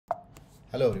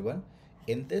Hello everyone.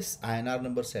 In this INR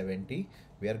number 70,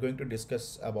 we are going to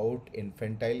discuss about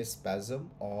infantile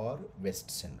spasm or West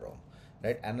syndrome.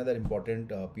 Right? Another important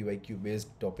PYQ based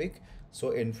topic.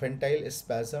 So infantile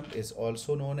spasm is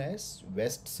also known as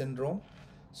West syndrome.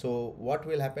 So what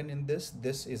will happen in this?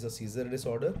 This is a seizure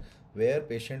disorder where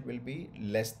patient will be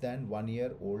less than 1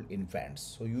 year old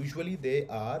infants. So usually they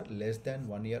are less than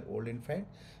 1 year old infant.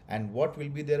 And what will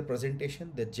be their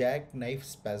presentation? The jackknife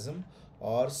spasm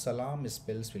or salam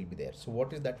spells will be there. So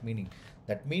what is that meaning?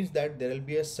 That means that there will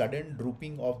be a sudden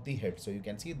drooping of the head. So you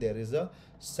can see there is a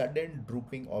sudden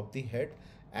drooping of the head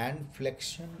and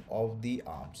flexion of the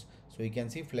arms. So you can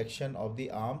see flexion of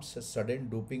the arms, sudden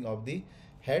drooping of the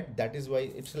head. That is why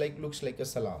it's like looks like a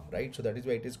salam, right? So that is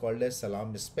why it is called as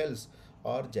salam spells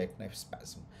or jackknife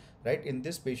spasm, right? In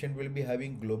this patient will be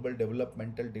having global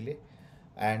developmental delay,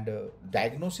 and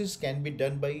diagnosis can be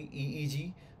done by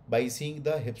EEG by seeing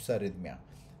the hypsarrhythmia,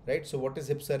 right? So what is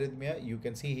hypsarrhythmia? You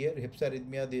can see here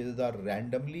hypsarrhythmia, these are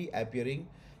randomly appearing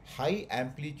high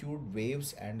amplitude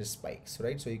waves and spikes,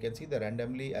 right? So you can see the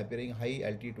randomly appearing high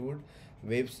altitude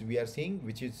waves we are seeing,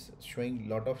 which is showing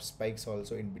lot of spikes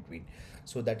also in between.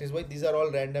 So that is why these are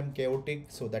all random chaotic,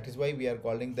 so that is why we are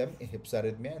calling them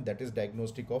hypsarrhythmia, and that is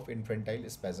diagnostic of infantile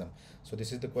spasm. So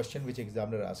this is the question which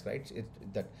examiner asks, right?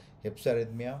 That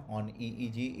hypsarrhythmia on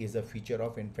EEG is a feature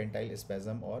of infantile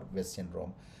spasm or West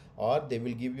syndrome, or they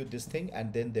will give you this thing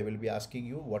and then they will be asking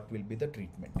you what will be the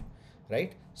treatment,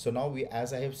 right? So now we,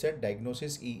 as I have said,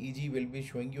 diagnosis EEG will be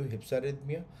showing you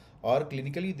hypsarrhythmia, or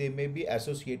clinically they may be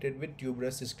associated with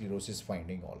tuberous sclerosis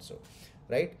finding also,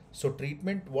 right? So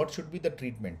treatment, what should be the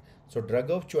treatment? So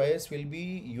drug of choice will be,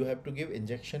 you have to give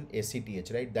injection ACTH,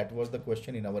 right? That was the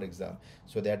question in our exam.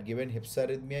 So they had given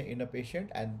hypsarrhythmia in a patient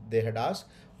and they had asked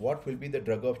what will be the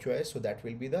drug of choice. So that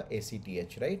will be the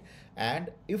ACTH, right?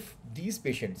 And if these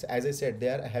patients, as I said, they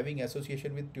are having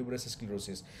association with tuberous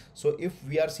sclerosis. So if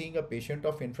we are seeing a patient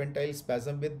of infantile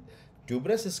spasm with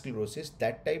tuberous sclerosis,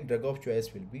 that time drug of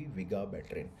choice will be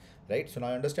Vigabatrin, right? So now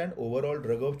I understand overall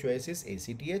drug of choice is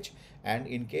ACTH, and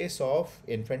in case of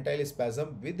infantile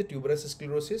spasm with the tuberous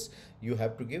sclerosis, you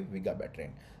have to give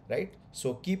Vigabatrin, right?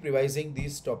 So keep revising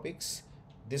these topics.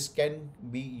 This can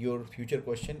be your future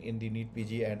question in the NEET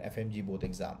PG and FMG both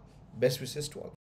exam. Best wishes to all.